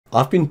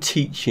I've been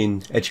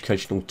teaching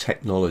educational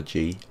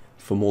technology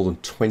for more than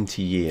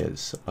 20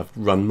 years. I've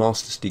run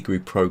master's degree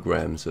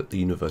programs at the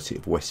University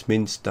of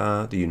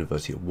Westminster, the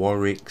University of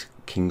Warwick,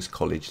 King's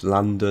College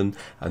London,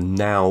 and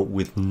now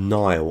with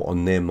NILE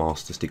on their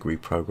master's degree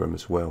program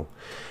as well.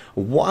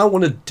 What I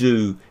want to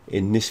do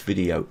in this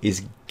video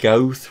is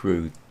go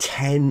through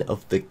 10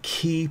 of the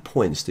key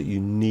points that you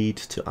need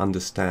to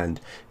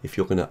understand if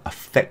you're going to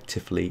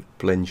effectively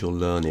blend your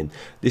learning.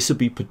 This will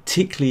be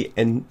particularly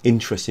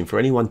interesting for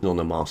anyone on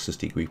a master's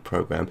degree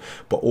program,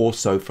 but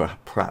also for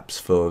perhaps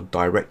for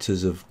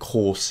directors of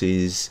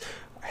courses,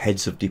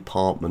 heads of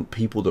department,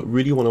 people that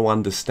really want to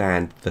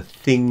understand the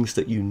things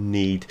that you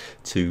need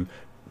to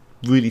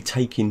really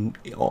take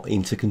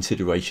into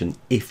consideration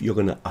if you're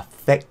going to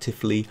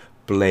effectively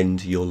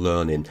blend your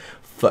learning.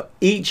 For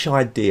each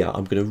idea,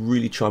 I'm going to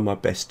really try my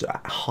best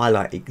to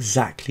highlight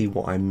exactly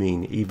what I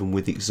mean, even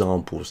with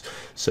examples,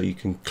 so you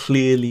can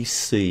clearly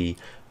see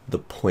the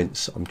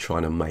points I'm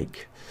trying to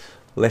make.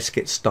 Let's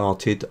get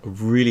started. I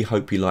really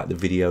hope you like the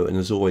video, and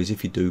as always,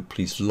 if you do,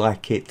 please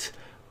like it.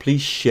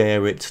 Please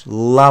share it.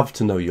 Love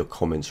to know your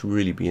comments.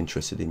 Really be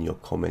interested in your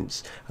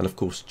comments. And of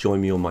course, join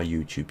me on my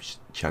YouTube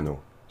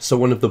channel. So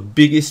one of the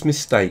biggest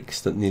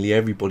mistakes that nearly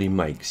everybody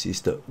makes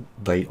is that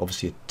they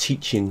obviously are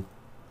teaching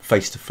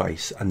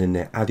face-to-face, and then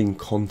they're adding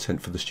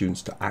content for the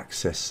students to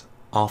access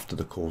after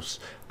the course,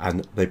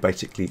 and they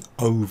basically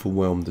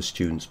overwhelm the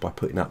students by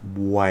putting up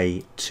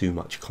way too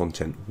much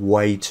content,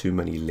 way too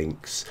many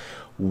links,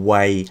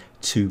 way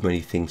too many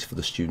things for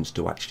the students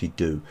to actually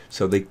do.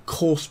 So the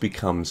course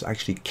becomes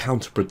actually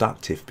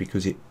counterproductive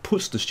because it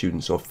puts the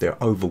students off. They're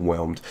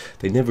overwhelmed.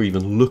 They never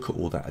even look at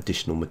all that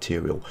additional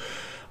material.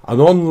 An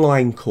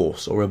online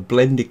course or a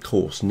blended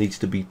course needs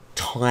to be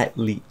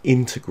tightly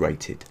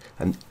integrated,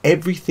 and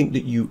everything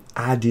that you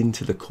add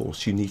into the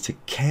course, you need to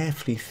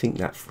carefully think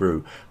that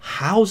through.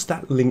 How's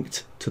that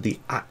linked to the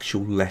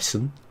actual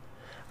lesson?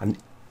 And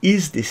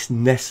is this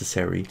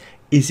necessary?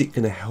 Is it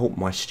going to help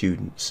my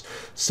students?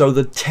 So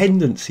the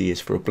tendency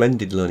is for a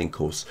blended learning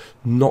course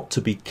not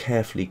to be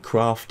carefully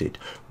crafted.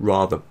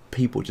 Rather,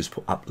 people just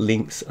put up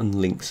links and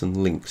links and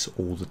links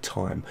all the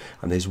time,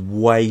 and there's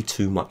way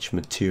too much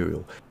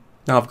material.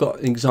 Now I've got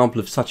an example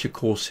of such a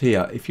course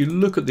here. If you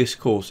look at this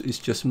course, it's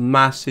just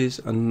masses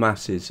and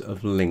masses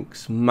of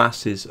links,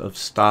 masses of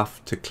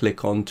stuff to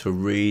click on to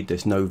read.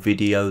 There's no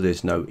video,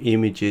 there's no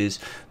images,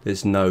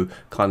 there's no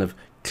kind of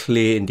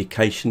clear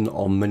indication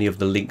on many of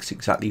the links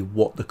exactly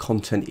what the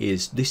content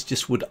is. This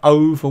just would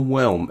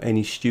overwhelm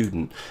any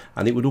student,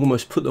 and it would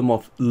almost put them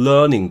off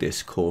learning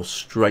this course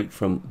straight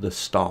from the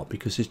start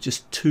because there's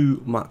just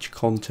too much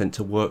content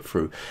to work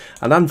through.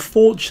 And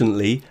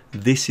unfortunately,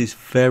 this is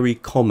very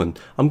common.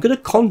 I'm going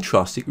to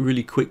contrast it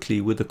really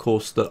quickly with the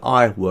course that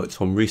I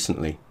worked on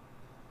recently.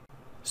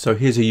 So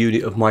here's a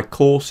unit of my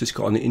course. It's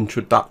got an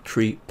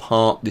introductory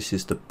part. This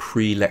is the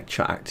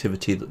pre-lecture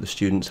activity that the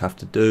students have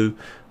to do.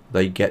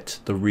 They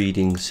get the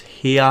readings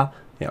here.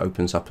 It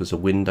opens up as a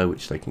window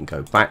which they can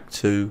go back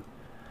to.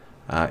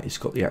 It's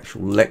got the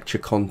actual lecture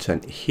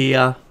content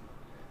here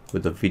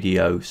with a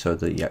video, so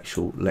the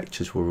actual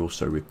lectures were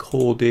also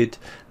recorded,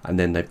 and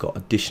then they've got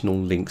additional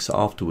links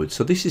afterwards.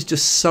 So this is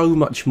just so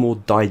much more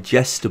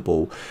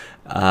digestible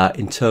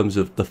in terms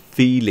of the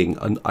feeling,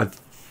 and I've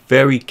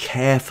very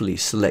carefully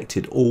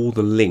selected all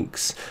the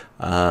links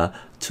to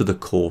the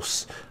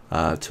course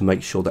to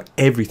make sure that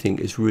everything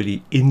is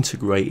really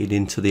integrated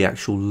into the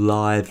actual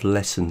live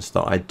lessons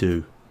that I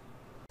do.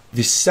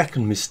 This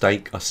second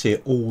mistake, I see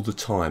it all the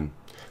time.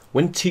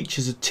 When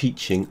teachers are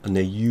teaching and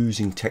they're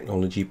using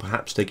technology,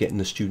 perhaps they're getting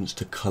the students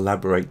to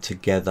collaborate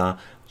together,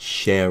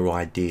 share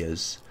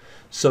ideas.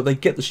 So they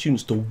get the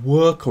students to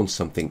work on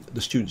something,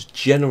 the students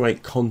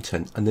generate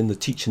content, and then the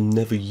teacher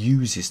never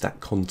uses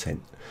that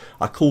content.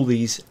 I call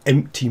these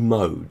empty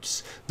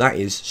modes. That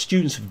is,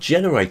 students have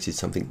generated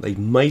something, they've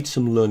made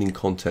some learning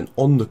content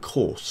on the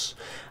course,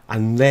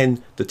 and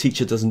then the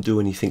teacher doesn't do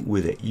anything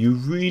with it. You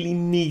really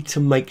need to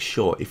make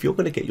sure, if you're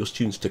going to get your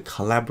students to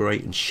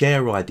collaborate and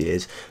share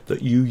ideas,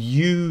 that you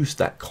use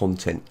that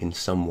content in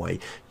some way.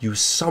 You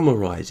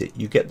summarize it.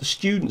 You get the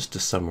students to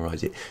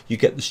summarize it. You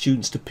get the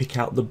students to pick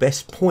out the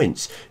best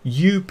points.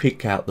 You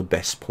pick out the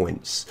best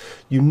points.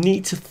 You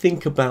need to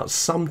think about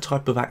some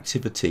type of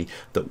activity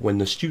that when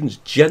the students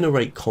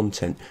generate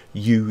content,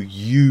 you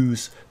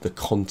use the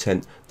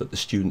content that the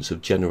students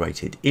have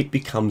generated. It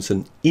becomes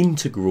an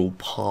integral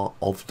part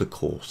of the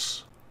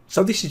course.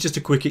 So this is just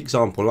a quick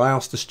example. I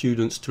asked the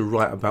students to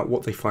write about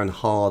what they find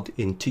hard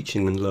in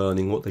teaching and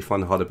learning, what they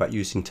find hard about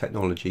using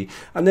technology,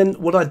 and then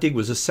what I did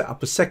was to set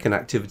up a second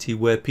activity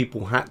where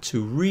people had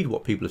to read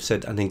what people have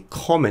said and then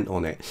comment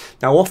on it.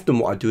 Now often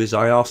what I do is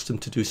I ask them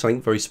to do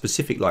something very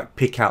specific, like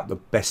pick out the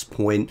best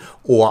point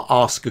or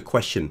ask a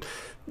question.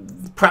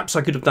 Perhaps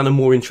I could have done a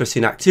more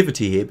interesting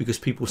activity here because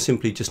people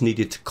simply just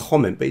needed to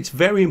comment, but it's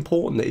very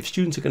important that if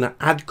students are going to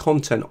add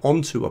content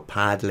onto a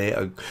Padlet,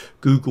 a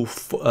Google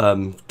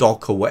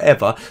Doc or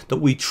whatever, that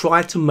we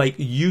try to make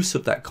use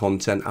of that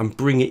content and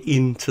bring it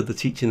into the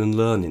teaching and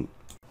learning.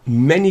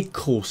 Many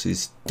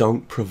courses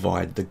don't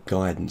provide the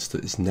guidance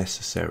that is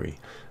necessary.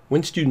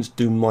 When students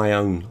do my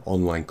own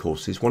online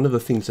courses, one of the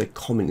things they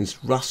comment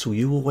is, Russell,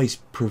 you always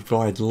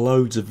provide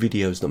loads of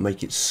videos that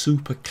make it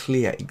super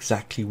clear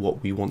exactly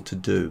what we want to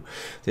do.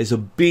 There's a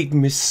big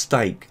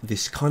mistake,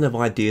 this kind of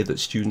idea that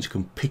students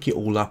can pick it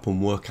all up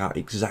and work out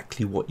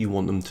exactly what you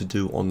want them to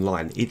do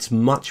online. It's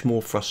much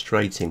more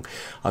frustrating.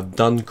 I've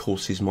done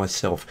courses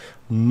myself.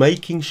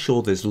 Making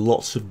sure there's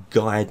lots of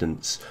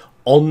guidance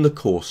on the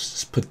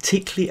course,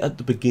 particularly at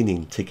the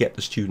beginning, to get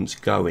the students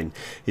going,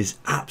 is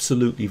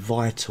absolutely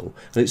vital.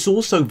 And it's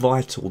also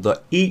vital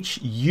that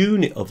each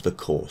unit of the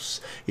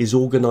course is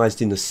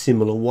organized in a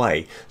similar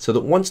way, so that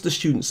once the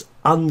students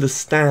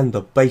understand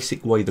the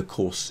basic way the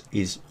course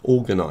is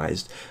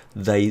organized,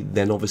 they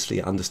then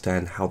obviously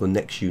understand how the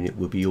next unit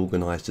will be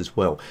organized as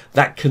well.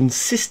 That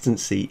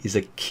consistency is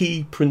a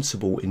key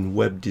principle in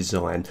web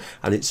design,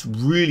 and it's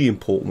really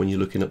important when you're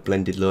looking at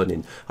blended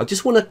learning. I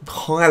just want to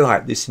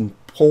highlight this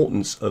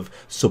importance of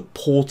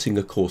supporting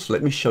a course.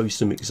 Let me show you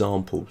some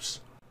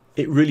examples.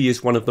 It really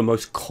is one of the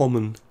most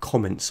common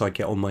comments I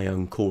get on my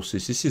own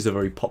courses. This is a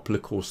very popular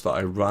course that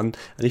I run,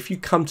 and if you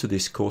come to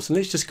this course, and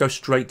let's just go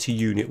straight to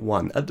unit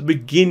 1. At the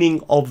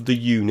beginning of the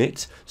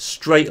unit,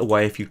 straight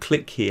away, if you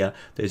click here,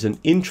 there's an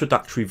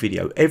introductory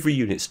video. Every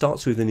unit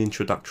starts with an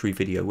introductory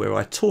video where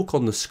I talk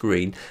on the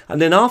screen,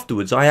 and then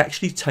afterwards I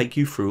actually take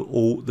you through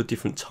all the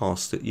different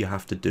tasks that you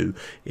have to do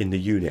in the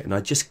unit, and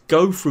I just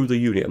go through the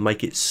unit and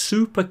make it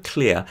super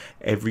clear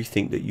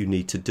everything that you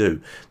need to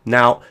do.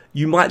 Now,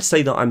 you might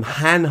say that I'm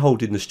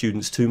hand-holding the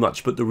students too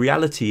much, but the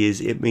reality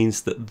is it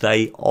means that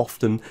they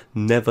often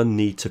never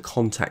need to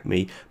contact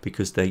me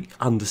because they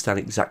understand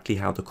exactly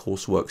how the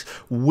course works.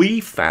 We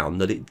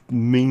found that it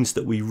means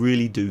that we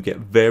really do get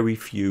very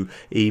few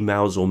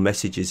emails or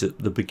messages at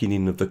the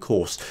beginning of the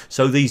course.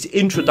 So these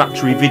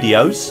introductory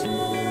videos.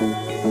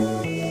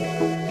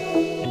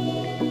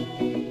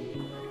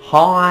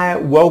 Hi,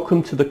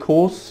 welcome to the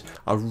course,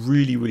 are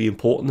really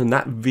important, and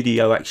that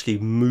video actually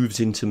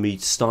moves into me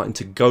starting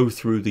to go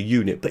through the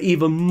unit. But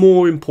even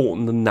more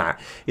important than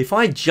that, if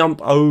I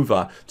jump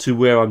over to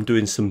where I'm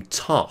doing some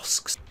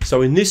tasks,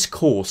 so in this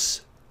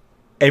course,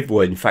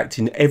 in fact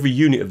in every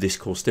unit of this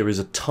course there is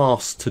a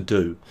task to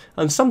do,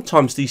 and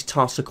sometimes these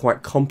tasks are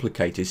quite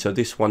complicated. So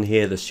this one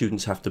here, the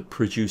students have to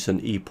produce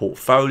an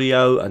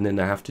e-portfolio, and then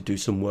they have to do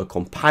some work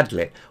on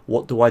Padlet.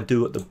 What do I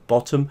do at the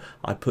bottom?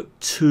 I put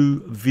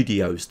 2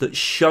 videos that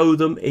show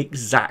them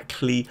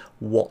exactly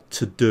what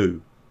to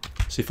do.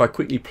 So if I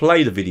quickly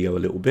play the video a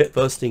little bit,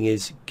 first thing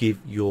is give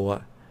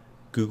your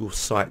Google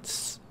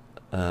Sites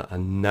a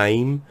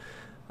name.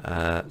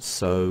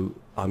 So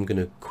I'm going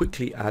to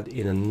quickly add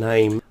in a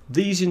name.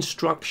 These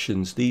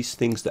instructions, these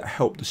things that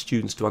help the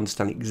students to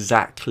understand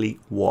exactly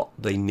what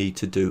they need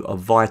to do, are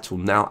vital.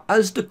 Now,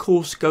 as the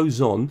course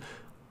goes on,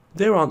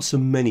 there aren't so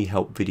many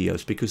help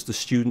videos because the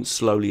students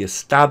slowly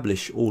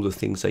establish all the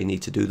things they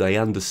need to do, they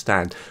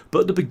understand.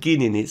 But at the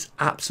beginning it's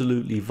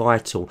absolutely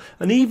vital,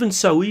 and even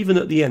so, even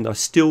at the end, I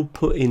still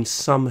put in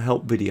some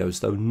help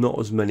videos, though not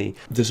as many.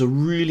 There's a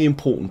really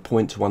important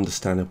point to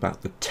understand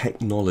about the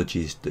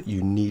technologies that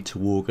you need to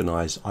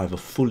organize either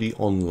fully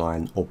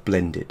online or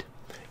blended.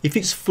 If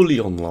it's fully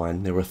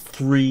online, there are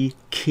 3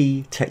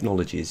 key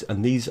technologies,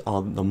 and these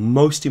are the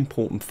most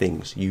important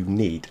things. You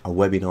need a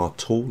webinar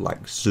tool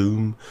like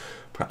Zoom,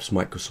 perhaps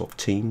Microsoft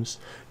Teams.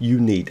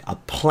 You need a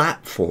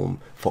platform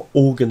for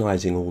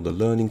organizing all the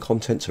learning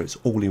content, so it's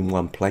all in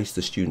one place.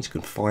 The students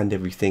can find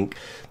everything.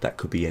 That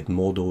could be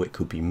Edmodo, it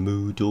could be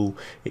Moodle,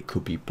 it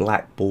could be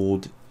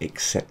Blackboard,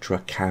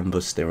 etc.,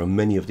 Canvas. There are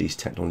many of these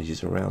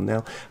technologies around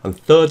now. And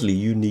thirdly,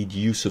 you need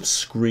use of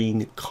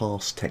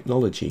screencast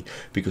technology,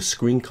 because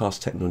screencast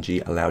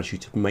technology allows you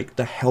to make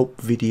the help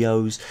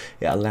videos.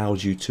 It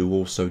allows you to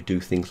also do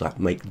things like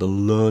make the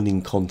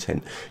learning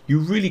content. You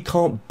really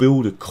can't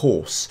build a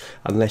course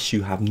unless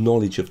you have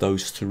knowledge of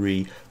those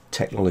 3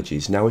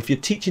 technologies. Now, if you're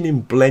teaching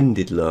in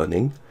blended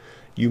learning,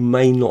 you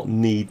may not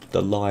need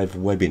the live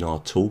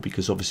webinar tool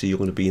because obviously you're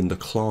going to be in the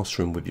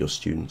classroom with your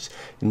students.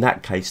 In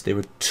that case, there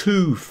are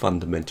 2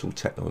 fundamental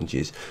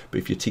technologies, but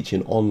if you're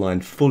teaching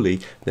online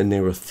fully, then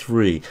there are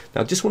 3.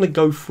 Now, I just want to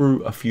go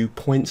through a few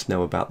points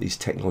now about these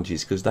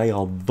technologies because they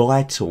are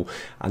vital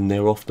and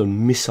they're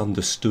often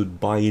misunderstood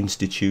by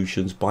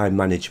institutions, by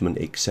management,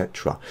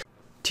 etc.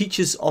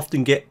 Teachers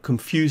often get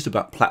confused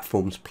about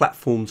platforms.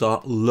 Platforms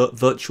are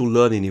virtual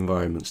learning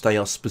environments. They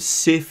are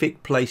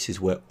specific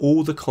places where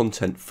all the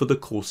content for the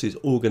course is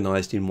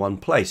organized in one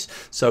place.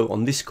 So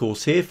on this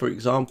course here, for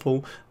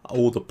example,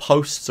 all the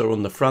posts are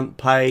on the front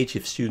page.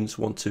 If students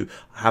want to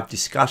have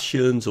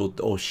discussions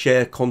or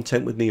share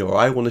content with me, or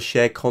I want to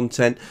share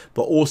content,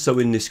 but also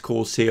in this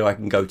course here I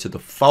can go to the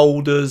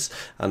folders,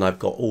 and I've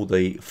got all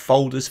the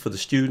folders for the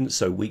students,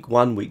 so week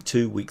 1, week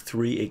 2, week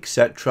 3,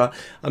 etc.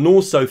 And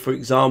also, for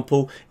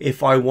example,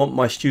 if I want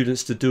my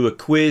students to do a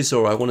quiz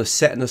or I want to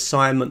set an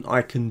assignment,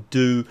 I can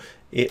do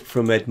it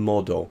from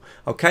Edmodo.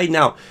 Okay,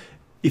 now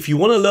If you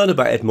want to learn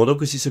about Edmodo,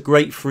 because it's a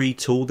great free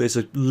tool, there's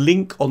a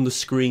link on the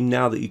screen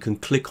now that you can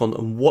click on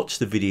and watch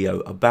the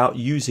video about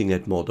using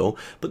Edmodo.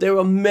 But there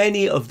are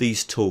many of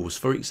these tools.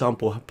 For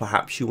example,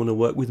 perhaps you want to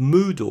work with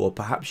Moodle, or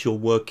perhaps you're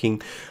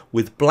working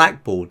with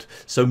Blackboard.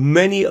 So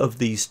many of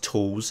these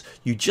tools,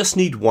 you just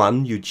need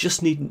one. You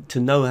just need to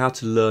know how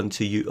to learn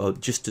to use, or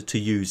just to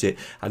use it.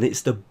 And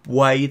it's the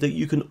way that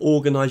you can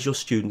organize your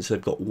students.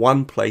 They've got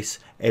one place,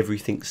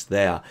 everything's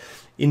there.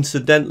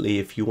 Incidentally,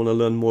 if you want to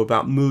learn more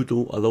about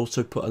Moodle, I'll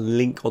also put a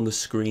link on the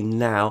screen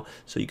now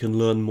so you can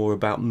learn more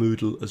about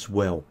Moodle as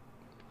well.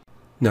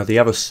 Now, the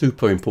other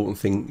super important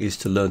thing is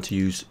to learn to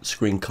use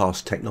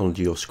screencast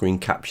technology or screen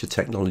capture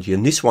technology,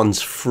 and this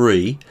one's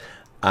free.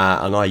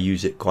 And I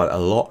use it quite a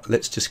lot.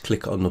 Let's just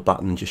click on the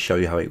button and just show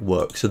you how it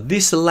works. So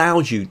this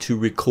allows you to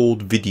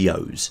record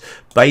videos,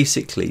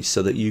 basically,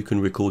 so that you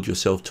can record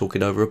yourself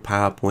talking over a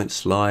PowerPoint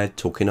slide,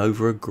 talking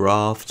over a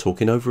graph,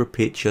 talking over a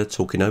picture,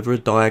 talking over a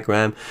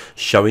diagram,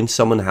 showing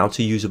someone how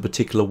to use a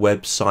particular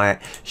website,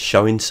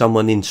 showing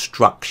someone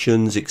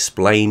instructions,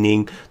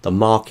 explaining the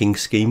marking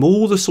scheme,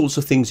 all the sorts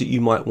of things that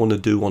you might want to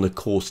do on a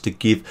course to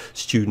give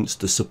students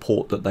the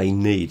support that they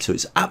need. So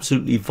it's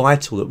absolutely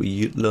vital that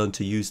we learn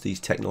to use these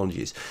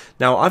technologies.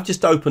 Now, I've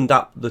just opened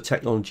up the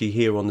technology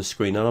here on the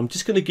screen, and I'm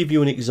just going to give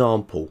you an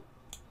example.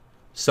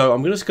 So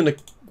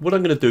what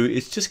I'm going to do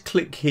is just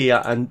click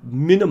here and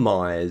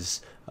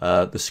minimize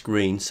the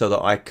screen so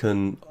that I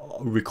can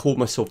record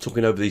myself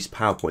talking over these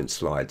PowerPoint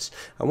slides.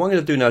 And what I'm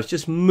going to do now is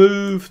just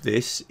move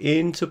this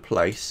into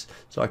place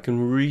so I can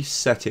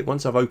reset it.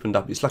 Once I've opened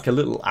up, it's like a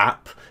little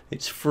app.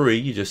 It's free.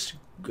 You just,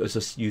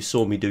 as you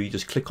saw me do, you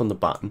just click on the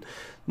button.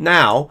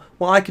 Now,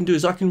 what I can do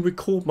is I can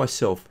record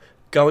myself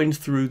going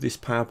through this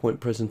PowerPoint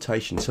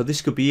presentation. So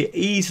this could be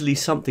easily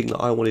something that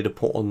I wanted to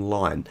put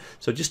online.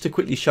 So just to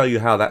quickly show you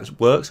how that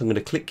works, I'm going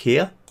to click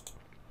here.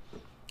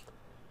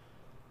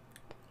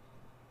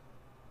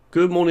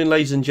 Good morning,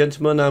 ladies and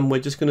gentlemen, and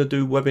we're just going to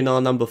do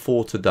webinar number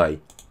 4 today.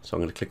 So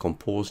I'm going to click on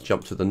pause,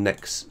 jump to the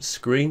next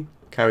screen,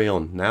 carry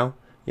on now.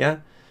 Yeah.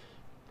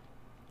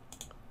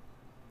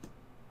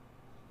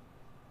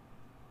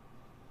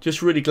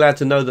 Just really glad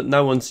to know that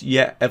no one's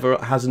yet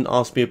hasn't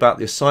asked me about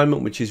the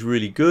assignment, which is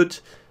really good.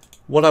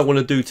 What I want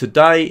to do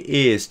today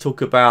is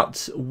talk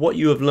about what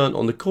you have learned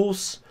on the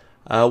course,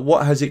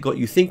 what has it got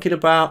you thinking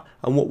about,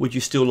 and what would you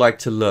still like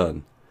to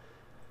learn.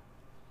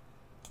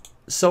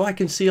 So I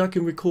can see I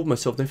can record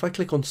myself. Now if I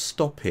click on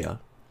stop here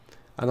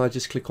and I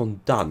just click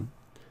on done,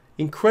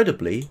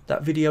 incredibly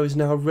that video is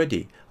now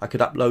ready. I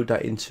could upload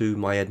that into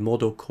my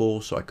Edmodo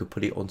course, or I could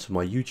put it onto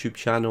my YouTube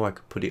channel, I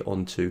could put it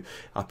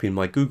up in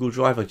my Google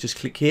Drive. I just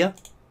click here.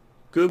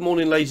 Good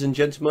morning, ladies and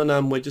gentlemen,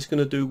 and we're just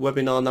going to do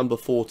webinar number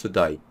 4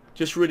 today.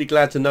 Just really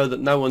glad to know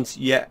that no one's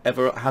yet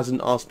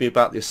hasn't asked me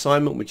about the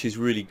assignment, which is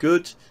really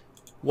good.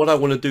 What I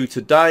want to do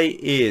today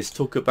is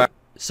talk about,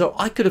 so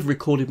I could have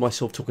recorded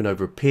myself talking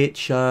over a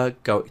picture,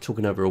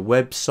 talking over a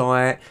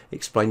website,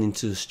 explaining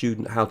to the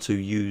student how to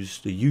use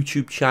the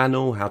YouTube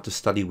channel, how to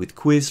study with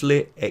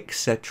Quizlet,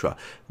 etc.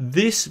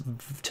 This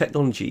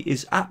technology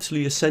is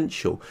absolutely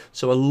essential.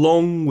 So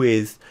along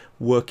with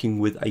working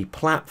with a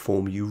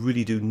platform, you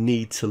really do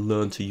need to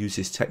learn to use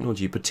this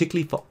technology,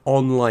 particularly for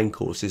online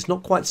courses.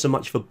 Not quite so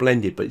much for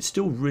blended, but it's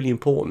still really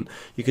important.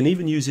 You can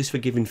even use this for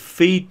giving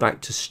feedback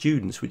to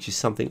students, which is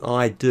something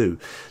I do.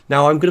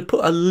 Now I'm going to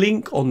put a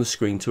link on the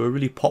screen to a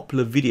really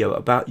popular video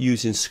about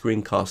using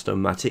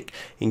Screencast-O-Matic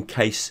in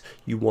case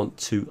you want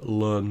to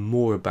learn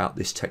more about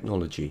this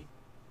technology.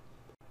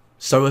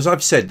 So as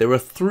I've said, there are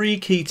 3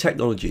 key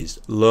technologies.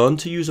 Learn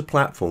to use a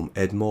platform,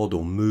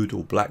 Edmodo,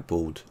 Moodle,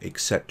 Blackboard,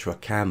 etc.,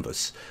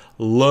 Canvas.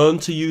 Learn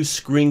to use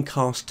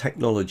screencast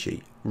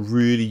technology,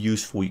 really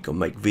useful. You can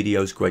make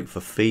videos, great for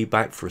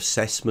feedback, for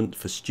assessment,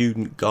 for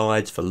student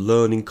guides, for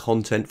learning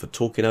content, for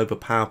talking over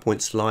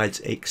PowerPoint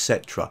slides,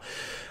 etc.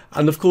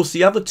 And of course,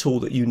 the other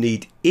tool that you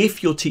need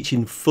if you're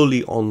teaching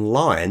fully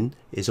online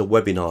is a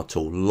webinar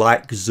tool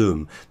like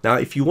Zoom. Now,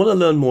 if you want to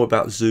learn more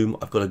about Zoom,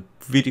 I've got a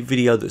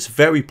video that's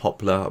very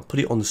popular. I'll put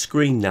it on the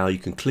screen now. You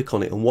can click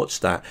on it and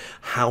watch that,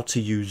 how to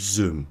use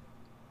Zoom.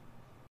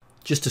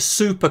 Just a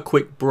super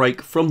quick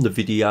break from the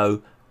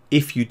video.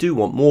 If you do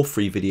want more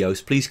free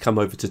videos, please come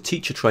over to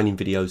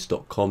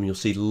teachertrainingvideos.com. You'll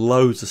see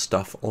loads of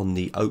stuff on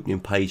the opening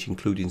page,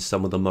 including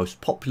some of the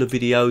most popular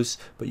videos,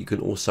 but you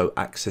can also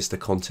access the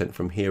content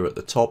from here at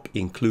the top,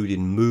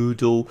 including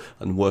Moodle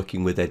and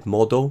working with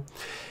Edmodo.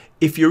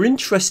 If you're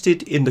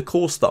interested in the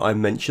course that I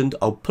mentioned,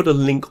 I'll put a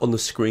link on the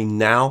screen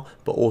now,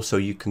 but also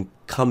you can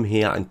come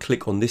here and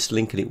click on this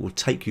link and it will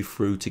take you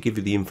through to give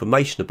you the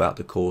information about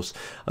the course.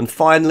 And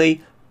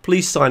finally,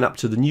 please sign up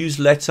to the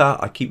newsletter.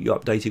 I keep you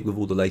updated with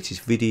all the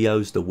latest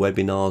videos, the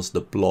webinars,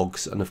 the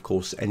blogs, and of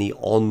course any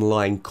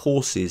online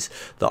courses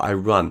that I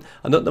run.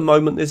 And at the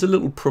moment there's a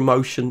little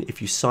promotion.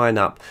 If you sign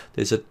up,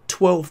 there's a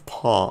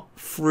 12-part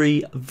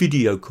free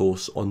video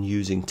course on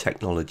using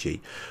technology.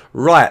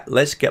 Right,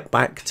 let's get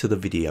back to the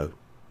video.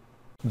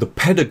 The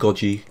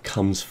pedagogy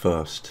comes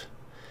first.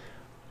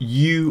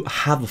 You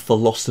have a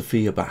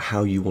philosophy about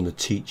how you want to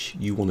teach,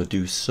 you want to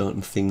do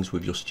certain things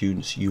with your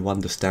students, you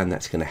understand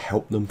that's going to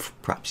help them.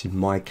 Perhaps in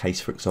my case,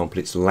 for example,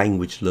 it's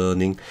language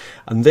learning,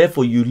 and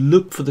therefore you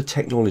look for the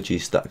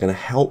technologies that are going to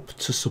help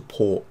to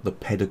support the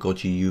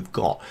pedagogy you've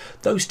got.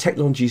 Those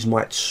technologies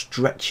might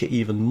stretch it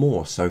even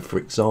more. So for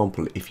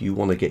example, if you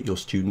want to get your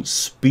students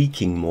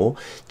speaking more,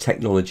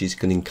 technologies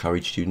can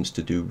encourage students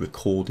to do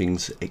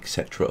recordings,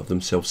 etc., of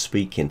themselves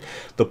speaking.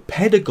 The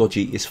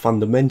pedagogy is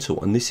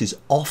fundamental, and this is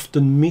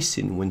often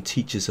missing when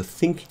teachers are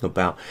thinking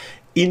about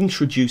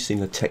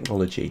introducing a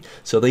technology.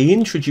 So they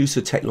introduce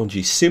a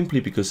technology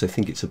simply because they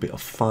think it's a bit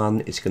of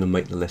fun, it's going to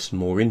make the lesson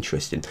more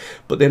interesting,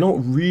 but they're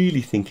not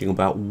really thinking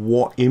about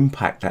what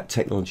impact that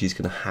technology is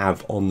going to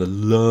have on the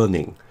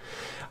learning.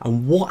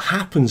 And what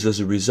happens as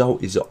a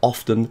result is that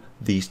often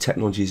these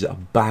technologies are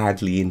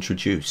badly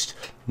introduced.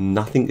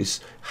 Nothing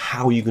is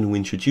how you're going to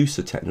introduce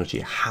the technology,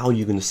 how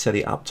you're going to set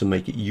it up to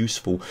make it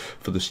useful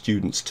for the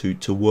students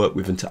to work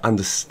with and to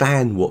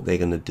understand what they're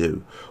going to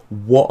do.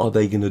 What are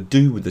they going to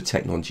do with the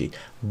technology?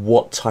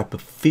 What type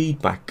of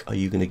feedback are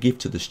you going to give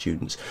to the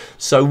students?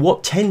 So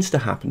what tends to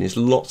happen is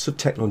lots of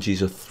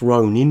technologies are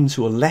thrown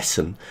into a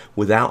lesson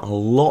without a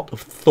lot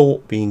of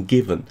thought being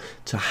given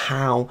to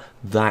how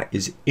that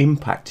is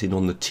impacting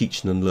on the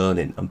teaching and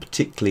learning, and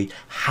particularly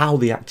how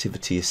the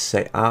activity is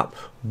set up,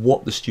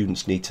 what the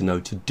students need to know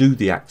to do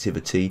the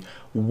activity,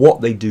 what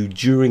they do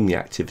during the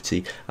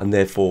activity, and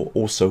therefore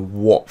also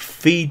what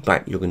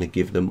feedback you're going to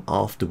give them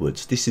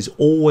afterwards. This is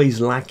always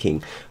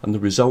lacking, and the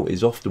result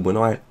is often when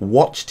I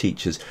watch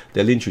teachers,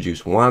 they'll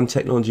introduce one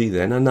technology,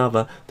 then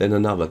another, then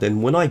another.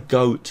 Then when I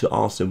go to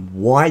ask them,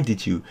 why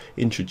did you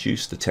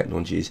introduce the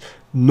technologies?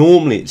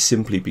 Normally it's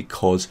simply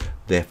because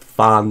they're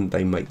fun,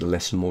 they make the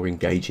lesson more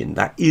engaging.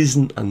 That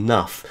isn't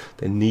enough.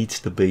 There needs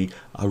to be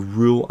a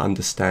real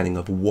understanding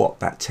of what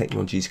that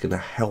technology is going to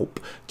help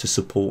to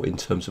support in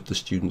terms of the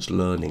students'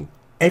 learning.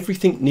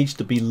 Everything needs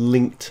to be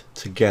linked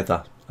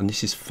together, and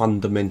this is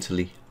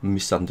fundamentally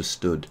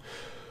misunderstood.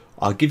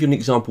 I'll give you an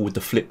example with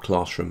the flipped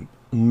classroom.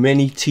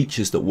 Many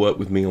teachers that work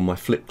with me on my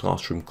flipped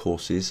classroom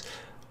courses,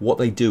 what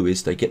they do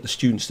is they get the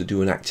students to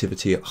do an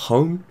activity at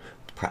home,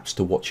 perhaps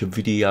to watch a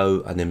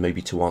video and then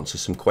maybe to answer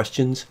some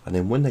questions, and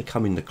then when they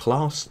come in the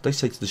class they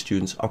say to the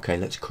students, okay,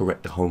 let's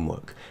correct the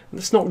homework. And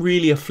that's not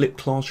really a flipped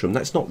classroom,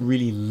 that's not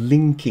really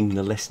linking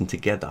the lesson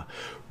together.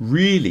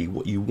 Really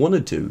what you want to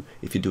do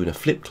if you're doing a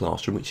flipped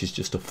classroom, which is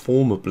just a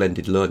form of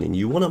blended learning,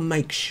 you want to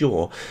make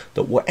sure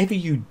that whatever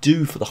you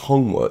do for the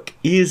homework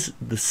is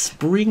the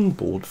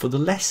springboard for the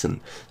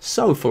lesson.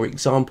 So for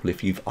example,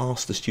 if you've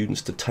asked the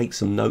students to take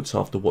some notes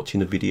after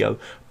watching a video,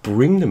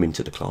 bring them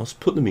into the class,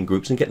 put them in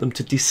groups and get them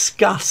to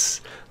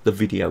discuss the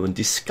video and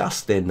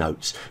discuss their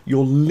notes.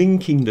 You're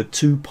linking the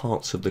two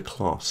parts of the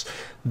class.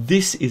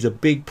 This is a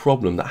big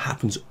problem that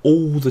happens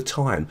all the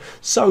time.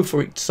 So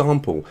for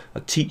example, a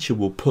teacher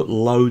will put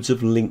loads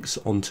of links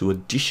onto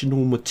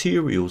additional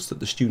materials that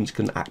the students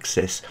can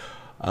access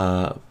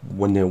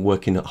when they're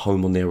working at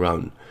home on their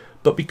own.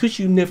 But because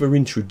you never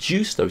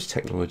introduced those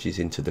technologies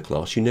into the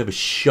class, you never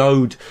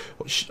showed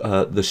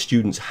the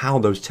students how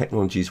those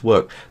technologies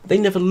work, they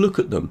never look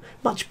at them.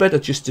 Much better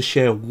just to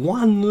share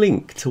one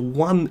link to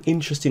one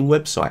interesting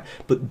website,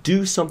 but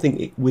do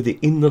something with it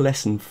in the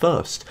lesson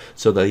first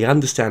so they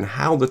understand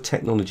how the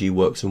technology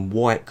works and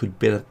why it could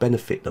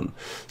benefit them.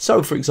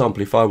 So for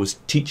example, if I was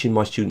teaching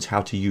my students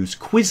how to use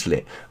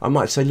Quizlet, I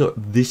might say, look,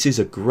 this is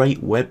a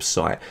great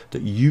website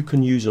that you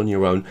can use on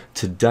your own.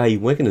 Today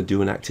we're going to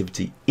do an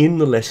activity in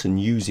the lesson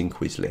using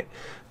Quizlet.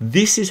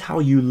 This is how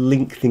you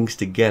link things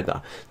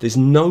together. There's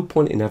no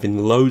point in having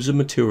loads of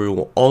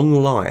material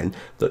online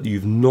that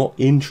you've not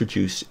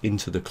introduced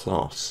into the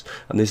class,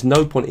 and there's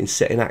no point in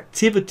setting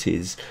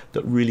activities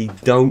that really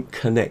don't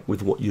connect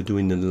with what you're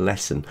doing in the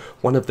lesson.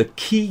 One of the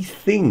key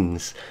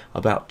things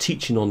about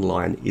teaching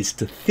online is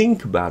to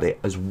think about it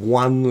as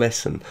one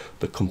lesson,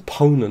 the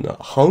component at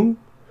home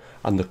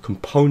and the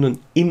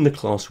component in the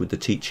class with the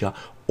teacher,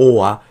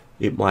 or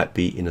it might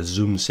be in a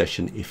Zoom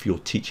session if you're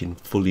teaching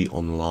fully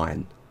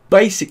online.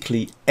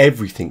 Basically,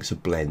 everything's a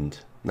blend.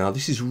 Now,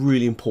 this is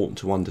really important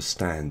to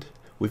understand.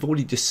 We've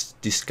already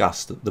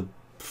discussed that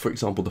for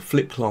example, the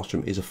flipped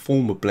classroom is a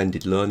form of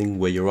blended learning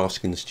where you're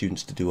asking the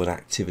students to do an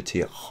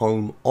activity at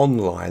home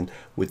online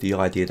with the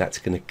idea that's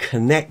going to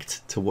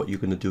connect to what you're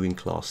going to do in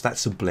class.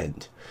 That's a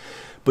blend.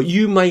 But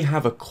you may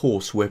have a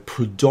course where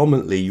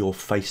predominantly you're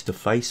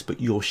face-to-face, but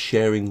you're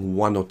sharing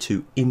one or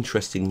two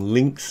interesting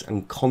links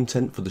and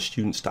content for the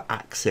students to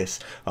access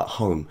at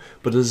home.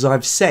 But as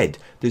I've said,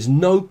 there's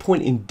no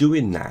point in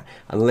doing that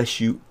unless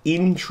you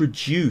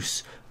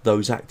introduce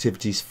those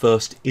activities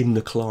first in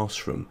the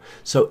classroom.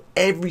 So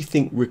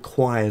everything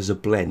requires a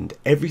blend.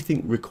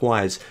 Everything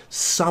requires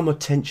some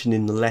attention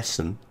in the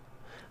lesson,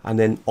 and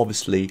then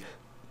obviously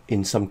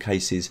in some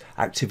cases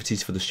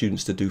activities for the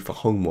students to do for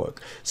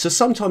homework. So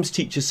sometimes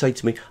teachers say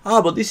to me,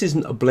 but this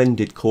isn't a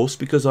blended course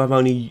because I've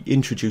only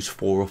introduced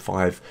 4 or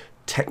 5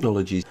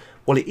 technologies.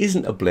 Well, it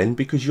isn't a blend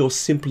because you're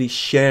simply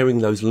sharing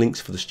those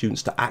links for the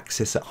students to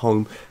access at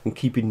home and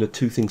keeping the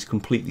two things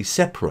completely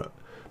separate.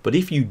 But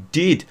if you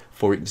did,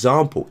 for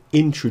example,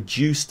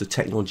 introduce the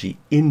technology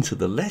into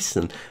the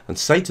lesson and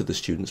say to the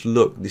students,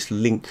 look, this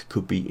link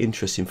could be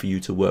interesting for you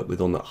to work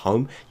with on at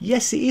home.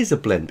 Yes, it is a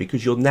blend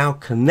because you're now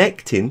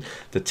connecting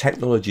the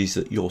technologies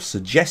that you're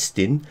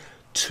suggesting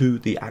to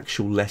the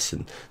actual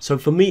lesson. So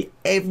for me,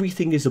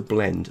 everything is a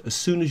blend. As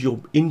soon as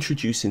you're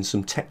introducing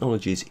some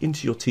technologies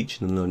into your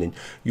teaching and learning,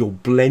 you're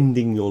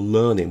blending your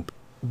learning.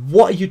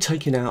 What are you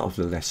taking out of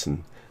the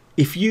lesson?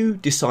 If you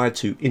decide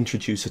to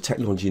introduce a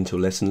technology into a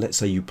lesson, let's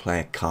say you play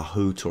a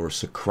Kahoot or a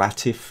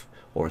Socrative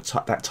or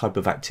that type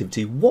of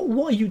activity,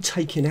 what are you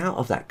taking out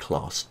of that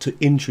class to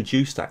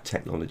introduce that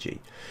technology?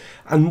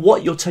 And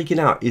what you're taking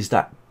out, is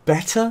that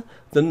better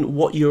than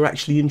what you're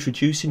actually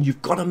introducing?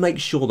 You've got to make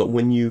sure that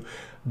when you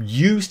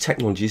use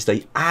technologies,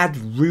 they add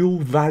real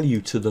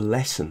value to the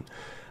lesson.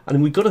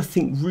 And we've got to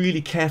think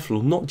really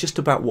careful, not just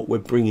about what we're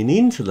bringing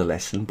into the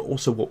lesson, but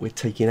also what we're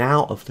taking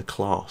out of the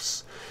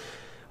class.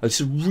 It's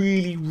a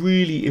really,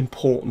 really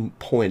important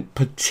point,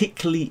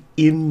 particularly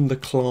in the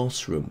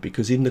classroom,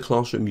 because in the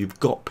classroom you've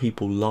got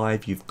people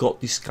live, you've got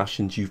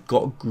discussions, you've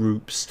got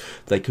groups,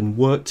 they can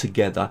work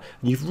together.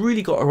 And you've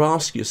really got to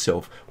ask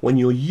yourself, when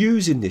you're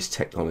using this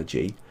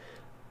technology,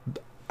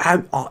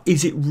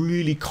 is it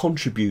really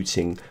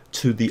contributing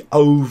to the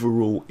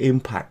overall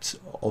impact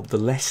of the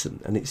lesson?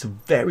 And it's a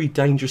very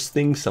dangerous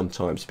thing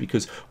sometimes,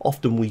 because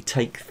often we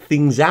take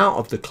things out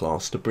of the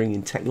class to bring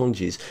in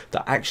technologies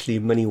that actually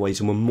in many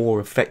ways were more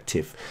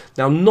effective.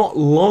 Now, not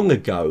long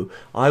ago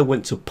I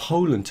went to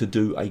Poland to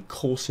do a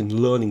course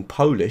in learning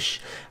Polish,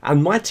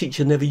 and my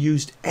teacher never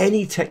used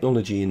any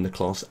technology in the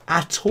class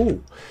at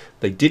all.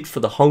 They did for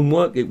the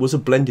homework. It was a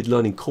blended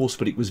learning course,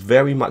 but it was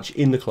very much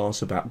in the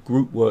class about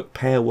group work,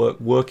 pair work,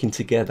 working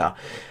together.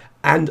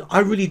 And I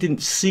really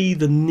didn't see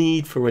the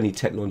need for any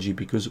technology,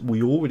 because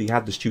we already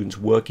had the students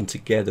working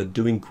together,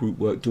 doing group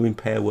work, doing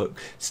pair work,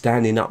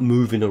 standing up,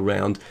 moving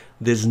around.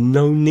 There's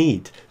no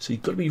need. So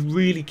you've got to be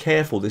really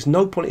careful. There's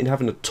no point in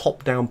having a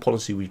top-down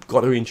policy. We've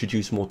got to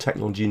introduce more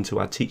technology into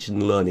our teaching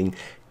and learning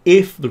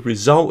if the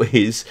result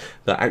is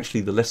that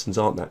actually the lessons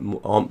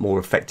aren't more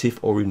effective,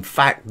 or in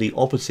fact the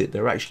opposite,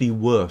 they're actually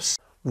worse.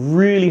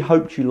 Really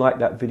hoped you liked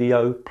that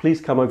video.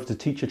 Please come over to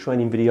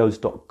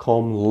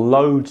teachertrainingvideos.com.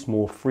 Loads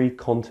more free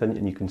content,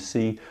 and you can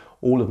see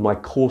all of my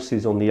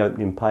courses on the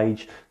opening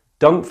page.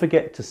 Don't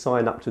forget to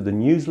sign up to the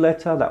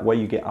newsletter. That way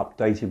you get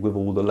updated with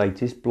all the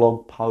latest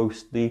blog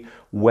posts, the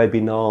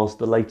webinars,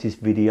 the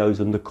latest videos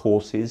and the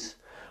courses.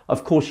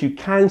 Of course, you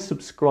can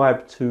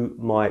subscribe to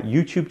my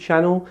YouTube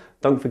channel.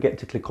 Don't forget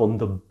to click on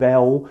the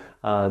bell.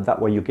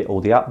 That way you'll get all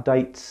the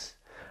updates.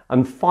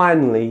 And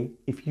finally,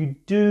 if you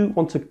do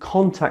want to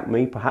contact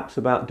me, perhaps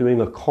about doing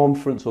a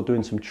conference or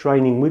doing some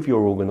training with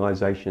your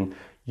organization,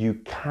 you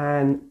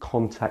can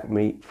contact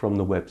me from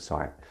the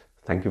website.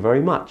 Thank you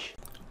very much.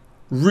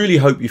 Really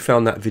hope you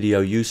found that video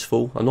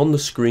useful. And on the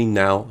screen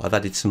now, I've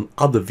added some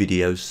other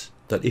videos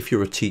that if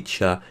you're a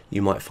teacher,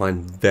 you might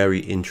find very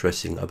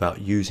interesting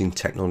about using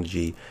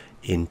technology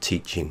in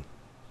teaching.